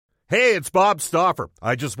Hey, it's Bob Stauffer.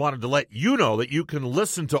 I just wanted to let you know that you can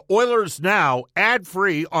listen to Oilers Now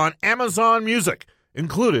ad-free on Amazon Music,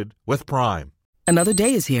 included with Prime. Another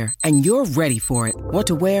day is here, and you're ready for it. What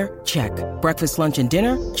to wear? Check. Breakfast, lunch, and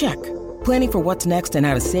dinner? Check. Planning for what's next and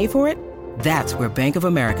how to save for it? That's where Bank of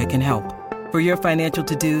America can help. For your financial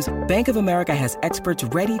to-dos, Bank of America has experts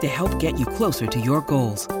ready to help get you closer to your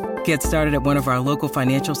goals. Get started at one of our local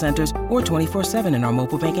financial centers or 24/7 in our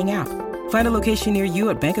mobile banking app. Find a location near you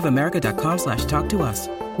at bankofamerica.com/talktous.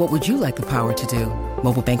 What would you like the power to do?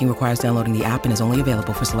 Mobile banking requires downloading the app and is only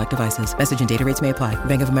available for select devices. Message and data rates may apply.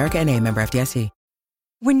 Bank of America N.A., member FDIC.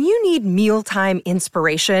 When you need mealtime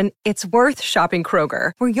inspiration, it's worth shopping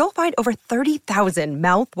Kroger, where you'll find over 30,000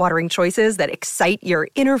 mouth-watering choices that excite your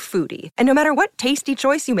inner foodie. And no matter what tasty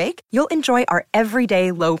choice you make, you'll enjoy our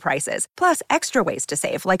everyday low prices, plus extra ways to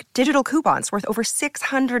save, like digital coupons worth over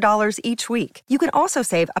 $600 each week. You can also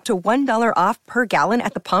save up to $1 off per gallon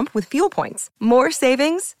at the pump with fuel points. More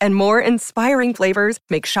savings and more inspiring flavors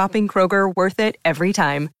make shopping Kroger worth it every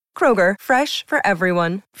time. Kroger, fresh for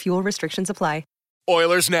everyone. Fuel restrictions apply.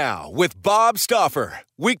 Oilers Now with Bob Stauffer.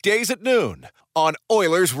 Weekdays at noon on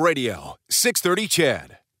Oilers Radio, 630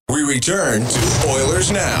 CHED. We return to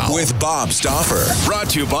Oilers Now with Bob Stauffer.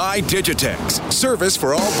 Brought to you by Digitex. Service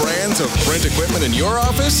for all brands of print equipment in your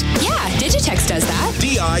office? Yeah, Digitex does that.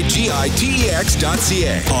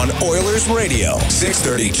 Digitex.ca on Oilers Radio,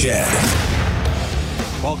 630 CHED.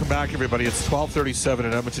 Welcome back, everybody. It's 12:37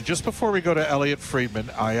 in Edmonton. Just before we go to Elliot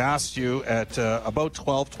Friedman, I asked you at about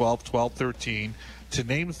 12:13 to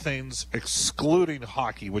name things excluding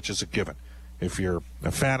hockey, which is a given. If you're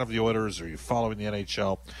a fan of the Oilers or you're following the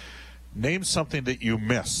NHL, name something that you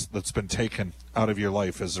miss that's been taken out of your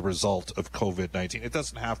life as a result of COVID-19. It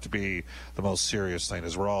doesn't have to be the most serious thing,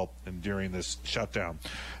 as we're all enduring this shutdown.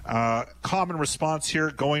 Common response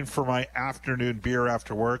here, going for my afternoon beer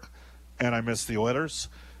after work, and I miss the Oilers.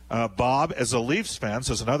 Bob, as a Leafs fan,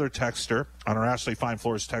 says another texter on our Ashley Fine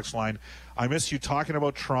Floors text line, I miss you talking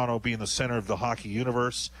about Toronto being the center of the hockey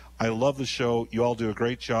universe. I love the show. You all do a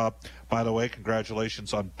great job. By the way,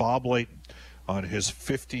 congratulations on Bob Layton on his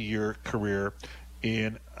 50-year career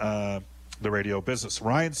in the radio business.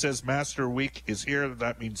 Ryan says Master Week is here.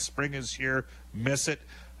 That means spring is here. Miss it.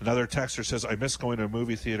 Another texter says, I miss going to a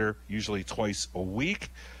movie theater, usually twice a week.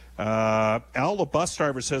 Al, the bus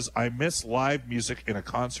driver, says, I miss live music in a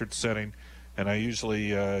concert setting, and I usually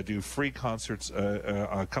do free concerts,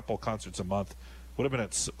 a couple concerts a month. Would have been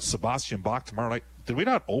at Sebastian Bach tomorrow night. Did we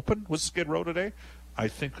not open with Skid Row today? I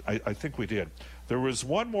think we did. There was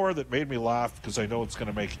one more that made me laugh because I know it's going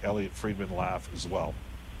to make Elliot Friedman laugh as well.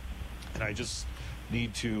 And I just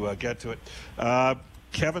need to get to it.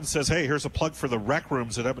 Kevin says, hey, here's a plug for the rec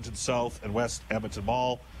rooms at Edmonton South and West Edmonton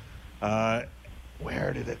Mall.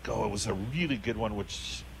 Where did it go? It was a really good one,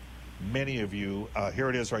 which many of you, here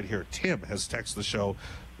it is right here. Tim has texted the show.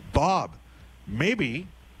 Bob, maybe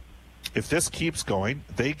if this keeps going,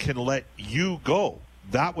 they can let you go.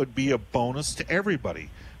 That would be a bonus to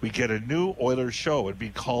everybody. We get a new Oilers show. It'd be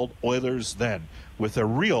called Oilers Then, with a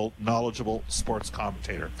real knowledgeable sports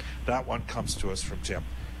commentator. That one comes to us from Tim.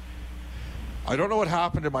 I don't know what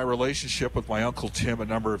happened in my relationship with my Uncle Tim a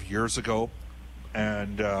number of years ago,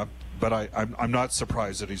 and but I'm not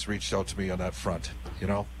surprised that he's reached out to me on that front. You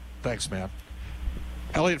know, thanks, man.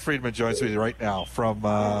 Elliot Friedman joins me right now from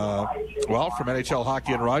NHL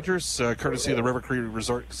Hockey and Rogers, courtesy of the River Cree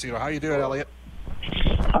Resort Casino. How you doing, Elliot?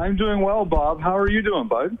 I'm doing well, Bob. How are you doing,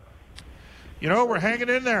 bud? You know, we're hanging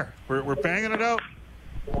in there. We're banging it out.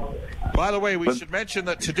 By the way, we should mention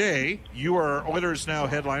that today you are Oilers Now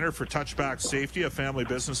headliner for Touchback Safety, a family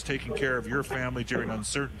business taking care of your family during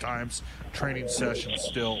uncertain times. Training sessions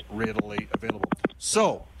still readily available.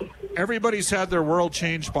 So, everybody's had their world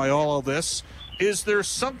changed by all of this. Is there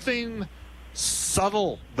something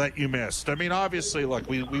subtle that you missed? I mean, obviously, look,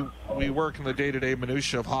 we work in the day-to-day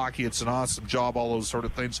minutia of hockey. It's an awesome job, all those sort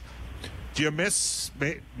of things. Do you miss,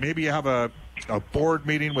 maybe you have a board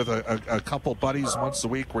meeting with a couple buddies once a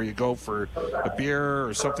week where you go for a beer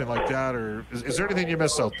or something like that? Or is there anything you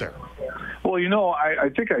miss out there? Well, you know, I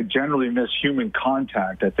think I generally miss human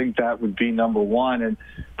contact. I think that would be number one.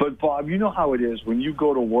 But Bob, you know how it is when you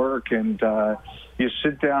go to work and you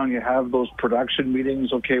sit down, you have those production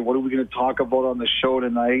meetings. Okay, what are we going to talk about on the show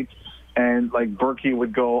tonight? And like Berkey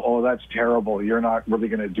would go, oh, that's terrible. You're not really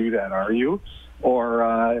going to do that, are you?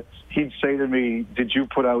 Or he'd say to me, did you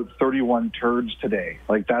put out 31 turds today?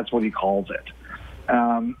 Like, that's what he calls it.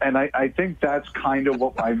 And I think that's kind of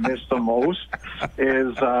what I miss the most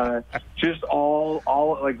is just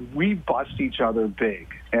all like we bust each other big.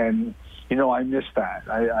 And, you know, I miss that.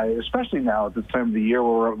 I especially now at the time of the year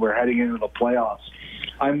where we're heading into the playoffs.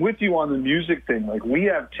 I'm with you on the music thing. Like, we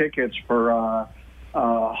have tickets for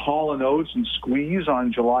Hall & Oates and Squeeze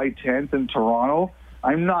on July 10th in Toronto.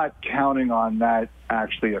 I'm not counting on that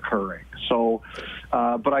actually occurring. So,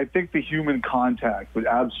 but I think the human contact would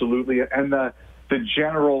absolutely, and the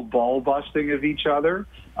general ball busting of each other,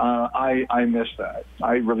 I miss that.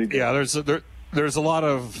 I really do. Yeah, there's a lot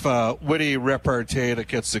of witty repartee that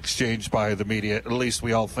gets exchanged by the media. At least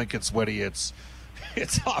we all think it's witty. It's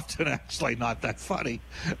often actually not that funny.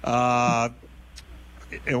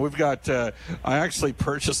 And we've got, I actually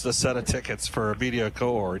purchased a set of tickets for a media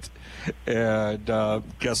cohort. And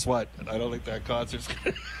guess what? I don't think that concert's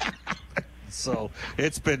going to happen. So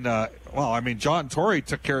it's been, John Tory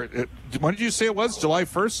took care of it. When did you say it was? July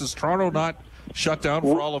 1st? Is Toronto not shut down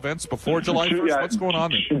for all events before July 1st? Yeah, what's going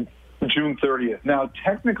on there? June 30th. Now,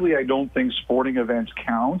 technically, I don't think sporting events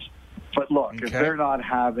count. But look, okay. if they're not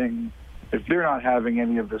having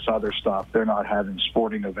any of this other stuff, they're not having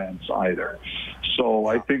sporting events either. So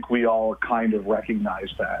I think we all kind of recognize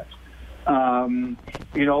that.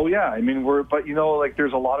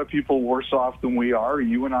 There's a lot of people worse off than we are.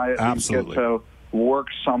 You and I at least get to work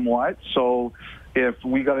somewhat. So if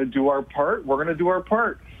we got to do our part, we're going to do our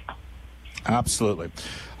part. Absolutely.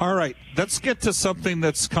 All right, let's get to something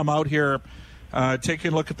that's come out here.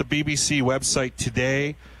 Taking a look at the BBC website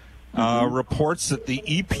today. Reports that the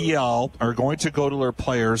EPL are going to go to their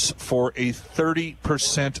players for a 30%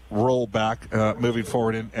 rollback moving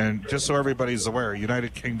forward. And just so everybody's aware,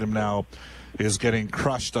 United Kingdom now is getting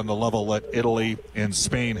crushed on the level that Italy and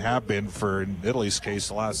Spain have been for, in Italy's case,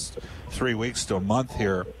 the last 3 weeks to a month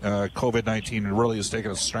here. COVID-19 really has taken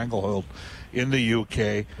a stranglehold in the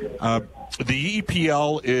UK. The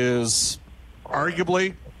EPL is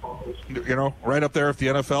arguably, right up there with the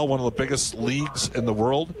NFL, one of the biggest leagues in the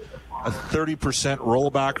world. A 30%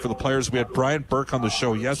 rollback for the players. We had Brian Burke on the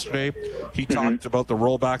show yesterday. He talked about the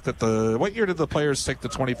rollback what year did the players take the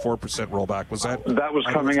 24% rollback? Was that? That was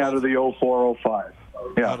coming out of the 04-05.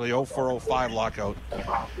 Yeah. Out of the 04-05 lockout.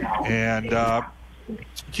 And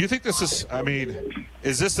do you think this is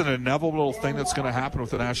this an inevitable thing that's going to happen with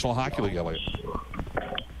the National Hockey League, Elliot?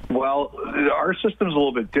 Well, our system's a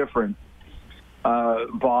little bit different,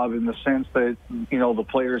 Bob, in the sense that, the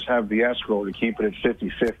players have the escrow to keep it at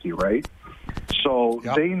 50-50, right? So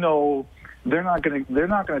They know they're not going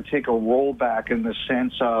to take a rollback in the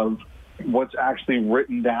sense of what's actually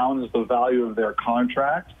written down as the value of their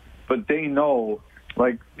contract, but they know,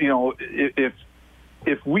 if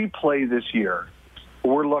we play this year,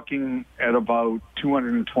 we're looking at about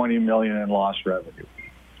 $220 million in lost revenue,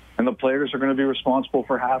 and the players are going to be responsible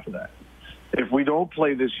for half of that. If we don't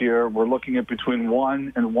play this year, we're looking at between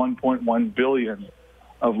 $1 and $1.1 billion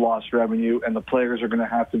of lost revenue, and the players are going to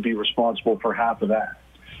have to be responsible for half of that.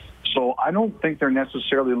 So I don't think they're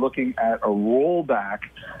necessarily looking at a rollback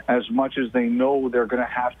as much as they know they're going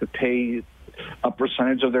to have to pay a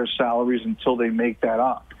percentage of their salaries until they make that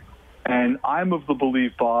up. And I'm of the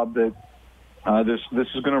belief, Bob, that this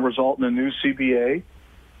is going to result in a new CBA.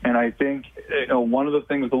 And I think one of the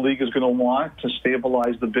things the league is going to want to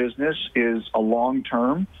stabilize the business is a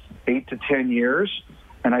long-term, 8 to 10 years.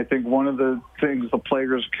 And I think one of the things the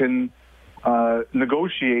players can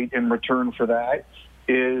negotiate in return for that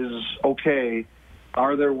is, okay,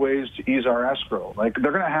 are there ways to ease our escrow? Like,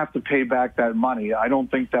 they're going to have to pay back that money. I don't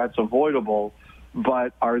think that's avoidable,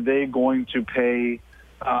 but are they going to pay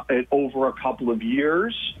it over a couple of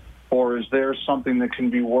years? Or is there something that can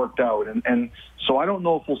be worked out? And so I don't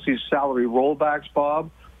know if we'll see salary rollbacks, Bob,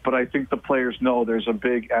 but I think the players know there's a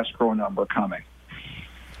big escrow number coming.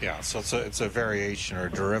 Yeah, so it's a variation or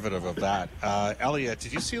derivative of that. Elliot,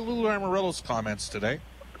 did you see Lou Lamoriello's comments today?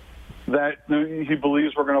 That he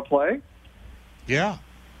believes we're going to play? Yeah.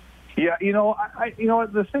 Yeah,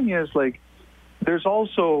 the thing is, there's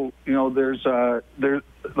also, there's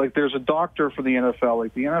a doctor for the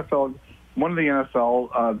NFL. The NFL... One of the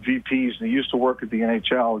NFL VPs, and he used to work at the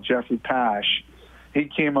NHL, Jeffrey Pash, he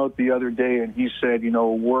came out the other day and he said,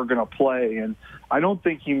 we're going to play. And I don't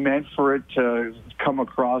think he meant for it to come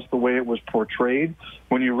across the way it was portrayed.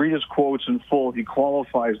 When you read his quotes in full, he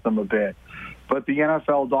qualifies them a bit. But the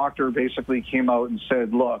NFL doctor basically came out and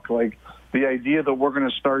said, look, the idea that we're going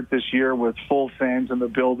to start this year with full fans in the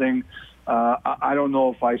building, I don't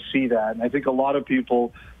know if I see that. And I think a lot of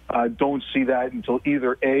people don't see that until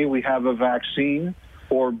either A, we have a vaccine,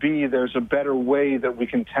 or B, there's a better way that we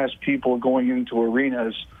can test people going into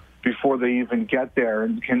arenas before they even get there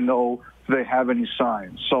and can know if they have any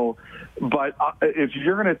signs. So, but if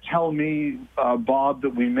you're going to tell me, Bob,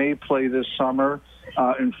 that we may play this summer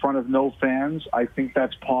in front of no fans, I think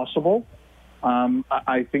that's possible.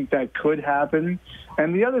 I think that could happen.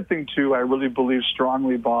 And the other thing, too, I really believe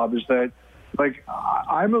strongly, Bob, is that, like,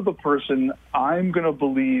 I'm of the person, I'm going to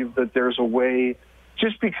believe that there's a way,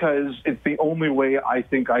 just because it's the only way I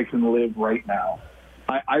think I can live right now.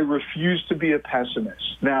 I refuse to be a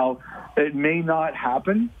pessimist. Now, it may not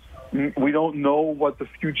happen. We don't know what the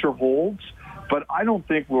future holds, but I don't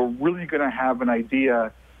think we're really going to have an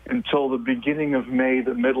idea until the beginning of May,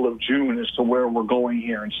 the middle of June, as to where we're going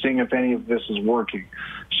here and seeing if any of this is working.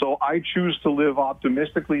 So I choose to live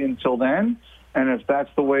optimistically until then, and if that's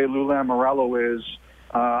the way Lou Lamoriello is,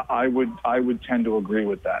 I would tend to agree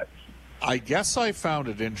with that. I guess I found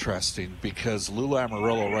it interesting because Lou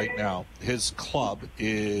Lamoriello right now, his club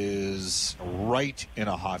is right in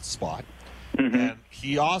a hot spot. Mm-hmm. And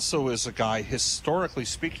he also is a guy, historically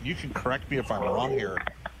speaking, you can correct me if I'm wrong here,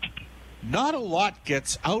 not a lot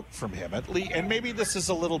gets out from him, at least, and maybe this is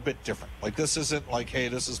a little bit different. Like, this isn't like, hey,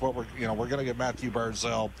 this is what we're going to give Matthew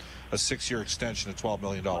Barzal a 6-year extension at $12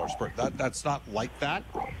 million. That's not like that.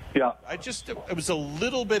 Yeah. It was a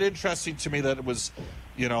little bit interesting to me that it was,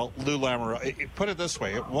 Lou Lamoriello. Put it this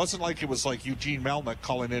way, it wasn't like it was like Eugene Melnick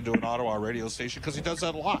calling into an Ottawa radio station, because he does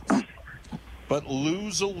that a lot. But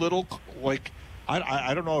Lou's a little, like,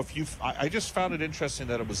 I don't know if I just found it interesting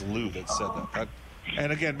that it was Lou that said that.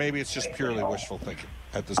 And again, maybe it's just purely wishful thinking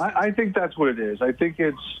at this point. I think that's what it is. I think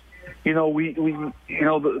it's,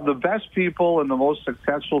 the best people and the most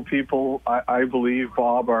successful people, I believe,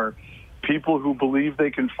 Bob, are people who believe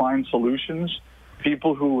they can find solutions,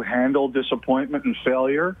 people who handle disappointment and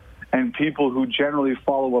failure, and people who generally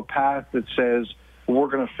follow a path that says, we're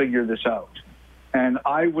going to figure this out. And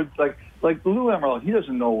I would, like Lou Lamoriello, he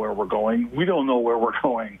doesn't know where we're going. We don't know where we're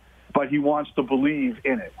going. But he wants to believe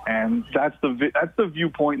in it, and that's the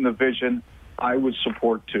viewpoint and the vision I would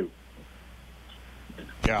support too.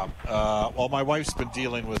 Yeah. Well, my wife's been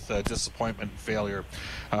dealing with disappointment and failure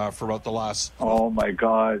for about the last. Oh my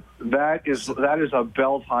God, that is a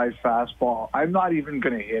belt high fastball. I'm not even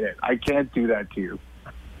going to hit it. I can't do that to you.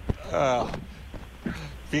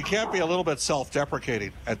 You can't be a little bit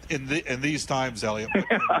self-deprecating in these times, Elliot.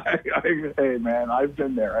 Hey man, I've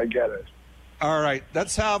been there. I get it. All right,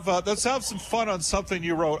 let's have some fun on something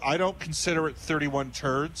you wrote. I don't consider it 31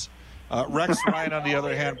 turds. Rex Ryan, on the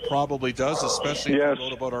other hand, probably does, especially if you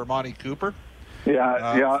wrote about Armani Cooper.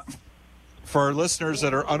 Yeah. For our listeners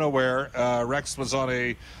that are unaware, Rex was on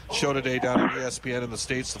a show today down at ESPN in the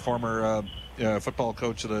States, the former football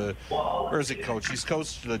coach of the... Where is he coached? He's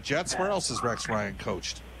coached the Jets. Where else has Rex Ryan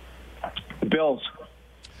coached? The Bills.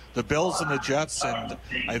 The Bills and the Jets, and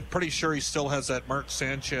I'm pretty sure he still has that Mark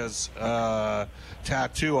Sanchez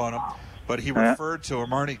tattoo on him. But he referred to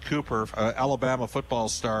Armani Cooper, Alabama football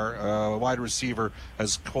star, wide receiver,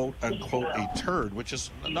 as quote-unquote a turd, which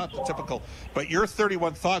is not the typical. But your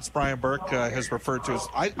 31 thoughts, Brian Burke has referred to as.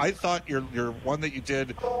 I thought your one that you did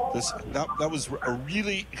that was a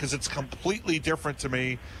really, because it's completely different to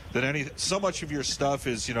me than so much of your stuff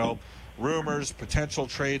is rumors, potential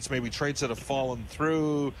trades, maybe trades that have fallen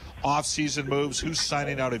through, off-season moves, who's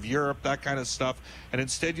signing out of Europe, that kind of stuff. And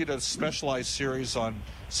instead you did a specialized series on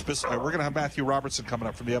we're going to have Matthew Robertson coming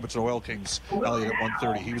up from the Edmonton Oil Kings, Elliot, at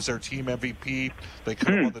 1:30. He was their team MVP. They could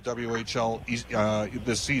have won the WHL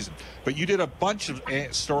this season. But you did a bunch of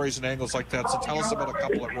stories and angles like that, so tell us about a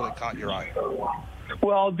couple that really caught your eye.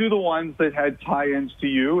 Well, I'll do the ones that had tie-ins to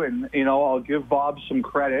you, and, I'll give Bob some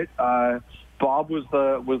credit. Bob was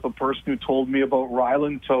the person who told me about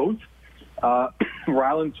Ryland Toth.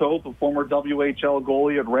 Ryland Toth, the former WHL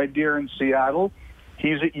goalie at Red Deer in Seattle.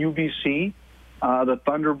 He's at UBC. The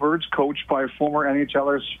Thunderbirds, coached by former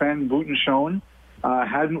NHLer Sven Butenschon,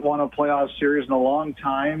 hadn't won a playoff series in a long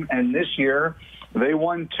time, and this year they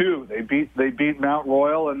won 2. They beat Mount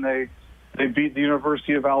Royal, and they beat the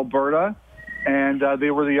University of Alberta, and they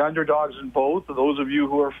were the underdogs in both. Those of you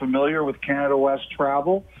who are familiar with Canada West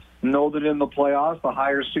travel know that in the playoffs, the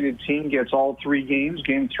higher-seeded team gets all 3 games,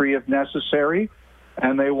 Game 3 if necessary,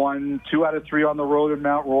 and they won 2 out of 3 on the road in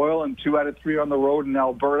Mount Royal and 2 out of 3 on the road in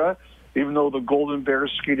Alberta, even though the Golden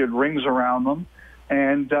Bears skated rings around them.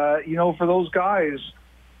 And, for those guys,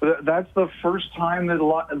 that's the first time that a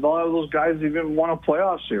lot of those guys even won a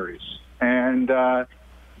playoff series. And, I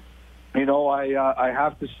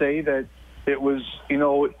have to say that it was,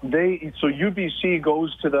 so UBC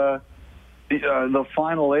goes to the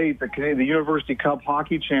Final 8, the University Cup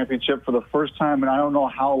Hockey Championship for the first time in I don't know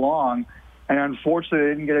how long, and unfortunately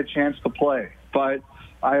they didn't get a chance to play. But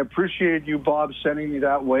I appreciate you, Bob, sending me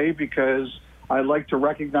that way, because I like to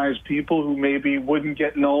recognize people who maybe wouldn't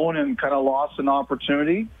get known and kind of lost an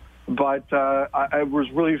opportunity. But it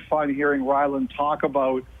was really fun hearing Ryland talk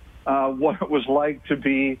about what it was like to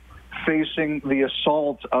be facing the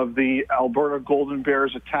assault of the Alberta Golden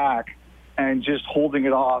Bears attack and just holding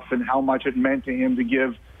it off, and how much it meant to him to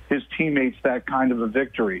give his teammates that kind of a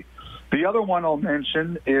victory. The other one I'll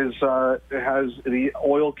mention is has the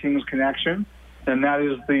Oil Kings connection, and that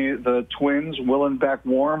is the twins, Will and Beck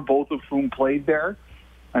Warm, both of whom played there.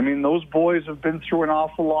 I mean, those boys have been through an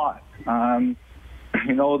awful lot.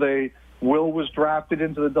 Will was drafted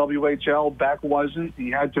into the WHL. Beck wasn't. He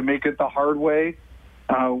had to make it the hard way.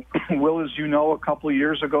 Will, as you know, a couple of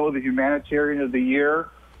years ago, the Humanitarian of the Year.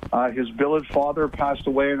 His billet father passed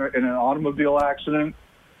away in an automobile accident.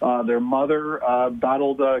 Their mother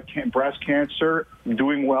battled breast cancer,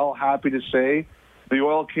 doing well, happy to say. The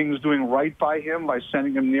Oil Kings doing right by him by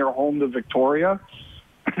sending him near home to Victoria.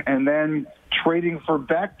 And then trading for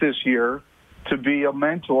Beck this year to be a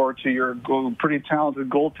mentor to your pretty talented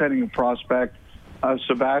goaltending prospect,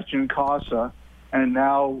 Sebastian Casa. And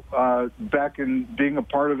now Beck and being a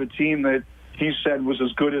part of a team that he said was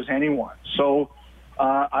as good as anyone. So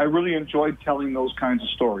I really enjoyed telling those kinds of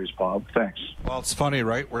stories, Bob. Thanks. Well, it's funny,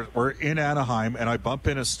 right? We're in Anaheim, and I bump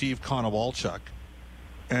into Steve Konowalchuk,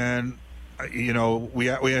 and we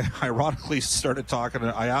ironically started talking.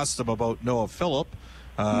 I asked him about Noah Phillip,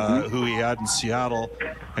 who he had in Seattle,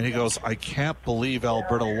 and he goes, "I can't believe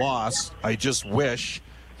Alberta lost. I just wish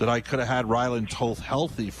that I could have had Ryland Toth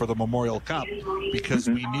healthy for the Memorial Cup, because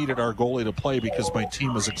we needed our goalie to play because my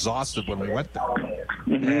team was exhausted when we went there."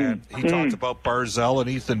 And he talked about Barzell and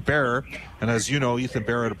Ethan Bear, and as you know, Ethan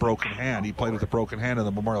Bear had a broken hand. He played with a broken hand in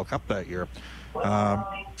the Memorial Cup that year.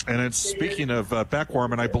 And it's speaking of Beck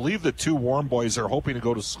Warm, and I believe the two Warm boys are hoping to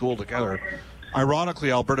go to school together.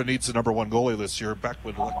 Ironically, Alberta needs the number one goalie this year. Beck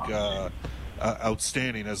would look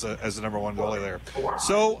outstanding as a number one goalie there.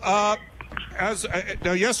 So,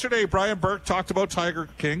 now yesterday, Brian Burke talked about Tiger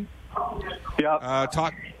King. Yeah.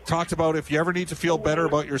 Talked about if you ever need to feel better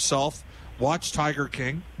about yourself, watch Tiger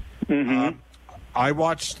King. I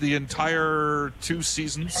watched the entire 2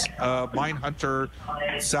 seasons, Mindhunter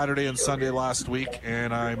Saturday and Sunday last week,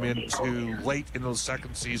 and I'm late into the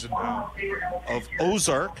second season now of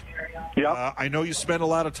Ozark. Yeah. I know you spent a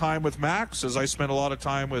lot of time with Max, as I spent a lot of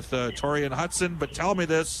time with Tori and Hudson, but tell me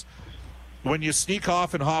this. When you sneak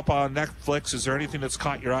off and hop on Netflix, is there anything that's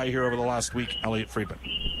caught your eye here over the last week, Elliot Friedman?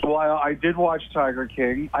 Well, I did watch Tiger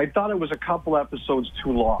King. I thought it was a couple episodes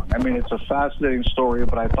too long. I mean, it's a fascinating story,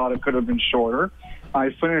 but I thought it could have been shorter. I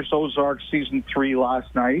finished Ozark Season 3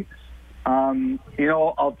 last night.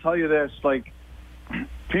 I'll tell you this,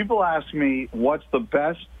 people ask me, what's the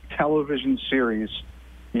best television series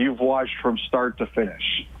you've watched from start to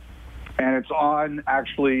finish? And it's on,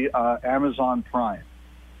 actually, Amazon Prime.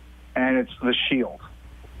 And it's The Shield.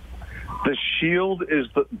 The Shield is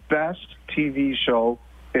the best TV show.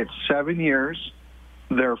 It's 7 years.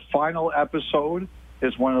 Their final episode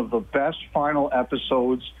is one of the best final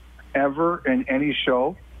episodes ever in any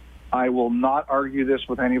show. I will not argue this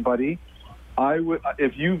with anybody.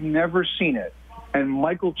 If you've never seen it, and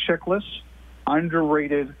Michael Chiklis,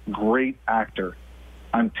 underrated, great actor.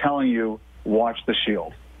 I'm telling you, watch The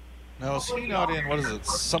Shield. Now, is he not in, what is it,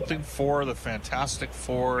 something 4, the Fantastic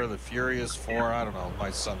Four, the Furious Four? I don't know. My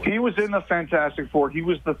son. He was in the Fantastic Four. He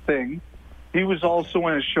was the Thing. He was also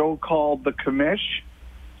in a show called The Commish.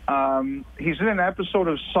 He's in an episode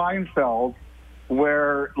of Seinfeld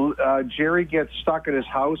where Jerry gets stuck at his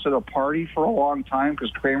house at a party for a long time because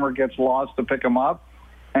Kramer gets lost to pick him up.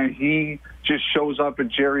 And he just shows up at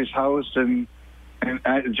Jerry's house and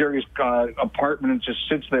Jerry's apartment and just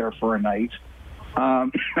sits there for a night.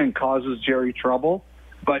 And causes Jerry trouble.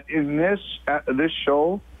 But in this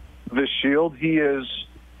show, The Shield, he is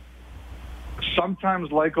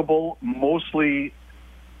sometimes likable, mostly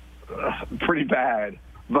pretty bad.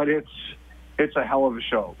 But it's a hell of a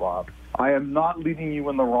show, Bob. I am not leading you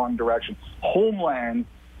in the wrong direction. Homeland,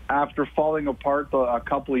 after falling apart a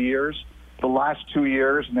couple of years, the last 2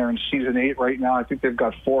 years, and they're in season 8 right now, I think they've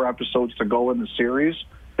got 4 episodes to go in the series,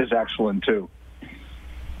 is excellent too.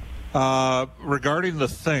 Regarding The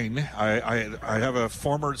Thing, I have a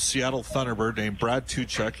former Seattle Thunderbird named Brad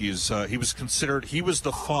Tuchuk. He was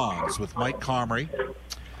the Fonz with Mike Comrie,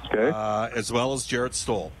 okay, as well as Jarrett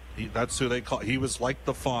Stoll. That's who they call. He was like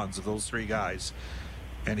the Fonz of those 3 guys,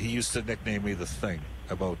 and he used to nickname me The Thing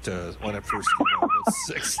about when it first came out about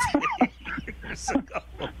 16 years ago.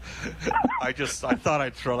 I thought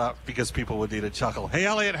I'd throw it out because people would need a chuckle. Hey,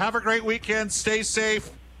 Elliot, have a great weekend. Stay safe.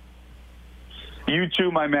 You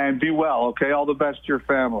too, my man. Be well, okay? All the best to your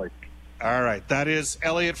family. All right. That is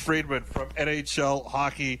Elliot Friedman from NHL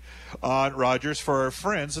Hockey on Rogers for our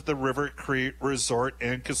friends at the River Cree Resort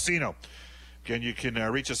and Casino. Again, you can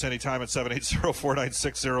reach us anytime at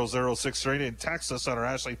 780-496-0063 and text us on our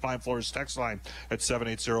Ashley Fine Floors text line at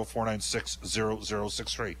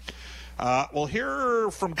 780-496-0063. We'll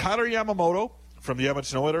hear from Kyler Yamamoto from the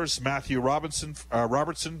Edmonton Oilers, Matthew Robertson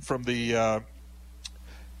from the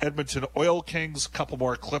Edmonton Oil Kings, a couple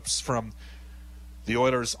more clips from the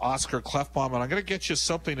Oilers' Oscar Klefbom, and I'm going to get you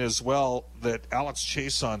something as well that Alex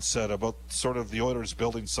Chason said about sort of the Oilers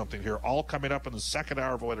building something here, all coming up in the second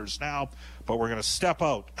hour of Oilers Now, but we're going to step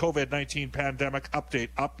out. COVID-19 pandemic update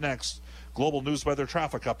up next. Global News Weather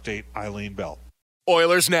Traffic Update, Eileen Bell.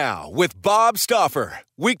 Oilers Now with Bob Stauffer.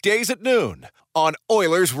 Weekdays at noon on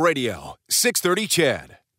Oilers Radio, 630 CHED.